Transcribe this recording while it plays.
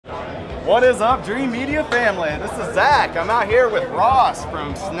What is up, Dreamedia family? This is Zach. I'm out here with Ross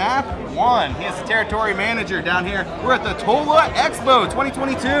from Snap One. He's the territory manager down here. We're at the TOLA Expo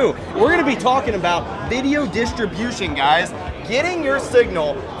 2022. We're going to be talking about video distribution, guys. Getting your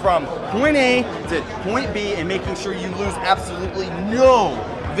signal from point A to point B and making sure you lose absolutely no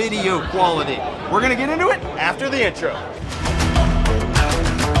video quality. We're going to get into it after the intro.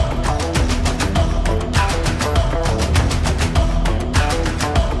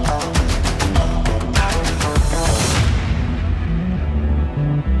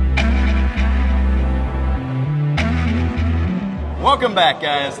 Welcome back,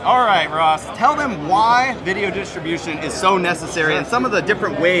 guys. All right, Ross, tell them why video distribution is so necessary and some of the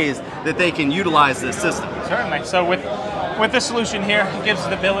different ways that they can utilize this system. Certainly. So with this solution here, it gives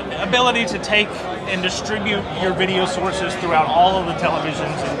the ability to take and distribute your video sources throughout all of the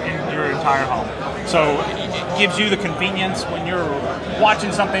televisions in your entire home. So it gives you the convenience when you're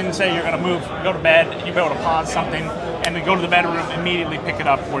watching something, say you're going to move, go to bed, you'll be able to pause something and then go to the bedroom, immediately pick it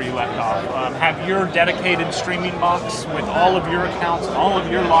up where you left off. Have your dedicated streaming box with all of your accounts, all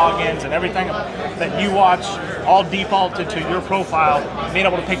of your logins and everything that you watch, all defaulted to your profile, being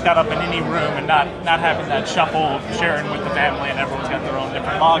able to pick that up in any room and not having that shuffle of sharing with the family and everyone's got their own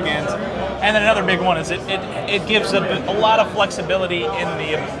different logins. And then another big one is it gives a lot of flexibility in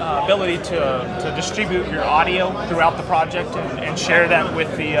the ability to distribute your audio throughout the project and share that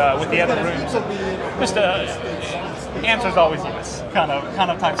with the other rooms. Just answer's always yes, kind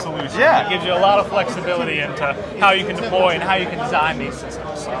of type solution. Yeah. It gives you a lot of flexibility into how you can deploy and how you can design these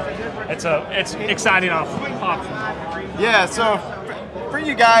systems. So it's exciting option. Yeah, so for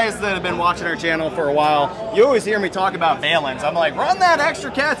you guys that have been watching our channel for a while, you always hear me talk about valence. I'm like, run that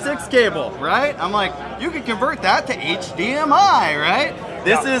extra Cat6 cable, right? I'm like, you can convert that to HDMI, right?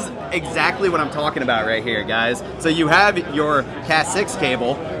 This is exactly what I'm talking about right here, guys. So you have your Cat6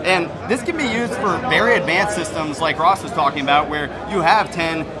 cable, and this can be used for very advanced systems like Ross was talking about, where you have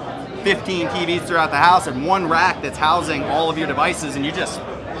 10, 15 TVs throughout the house and one rack that's housing all of your devices, and you just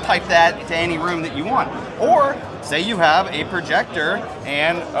pipe that to any room that you want. Or say you have a projector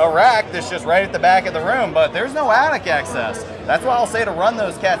and a rack that's just right at the back of the room, but there's no attic access. That's why I'll say to run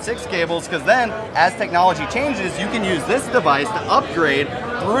those Cat6 cables, because then as technology changes, you can use this device to upgrade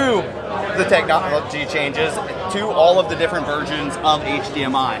through the technology changes to all of the different versions of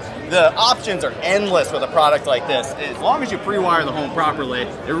HDMI. The options are endless with a product like this. As long as you pre-wire the home properly,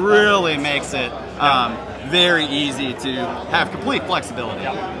 it really makes it very easy to have complete flexibility.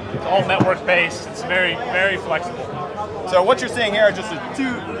 Yeah. It's all network based. It's very, very flexible. So what you're seeing here are just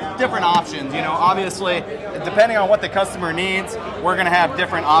two different options. You know, obviously, depending on what the customer needs, we're going to have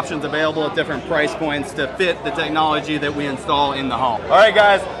different options available at different price points to fit the technology that we install in the home. All right,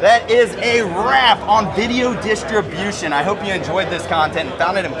 guys, that is a wrap on video distribution. I hope you enjoyed this content and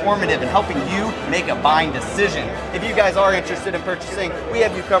found it informative in helping you make a buying decision. If you guys are interested in purchasing, we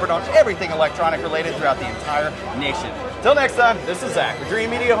have you covered on everything electronic related throughout the entire nation. Till next time, this is Zach with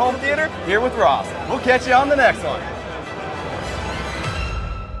Dreamedia Home Theater here with Ross. We'll catch you on the next one.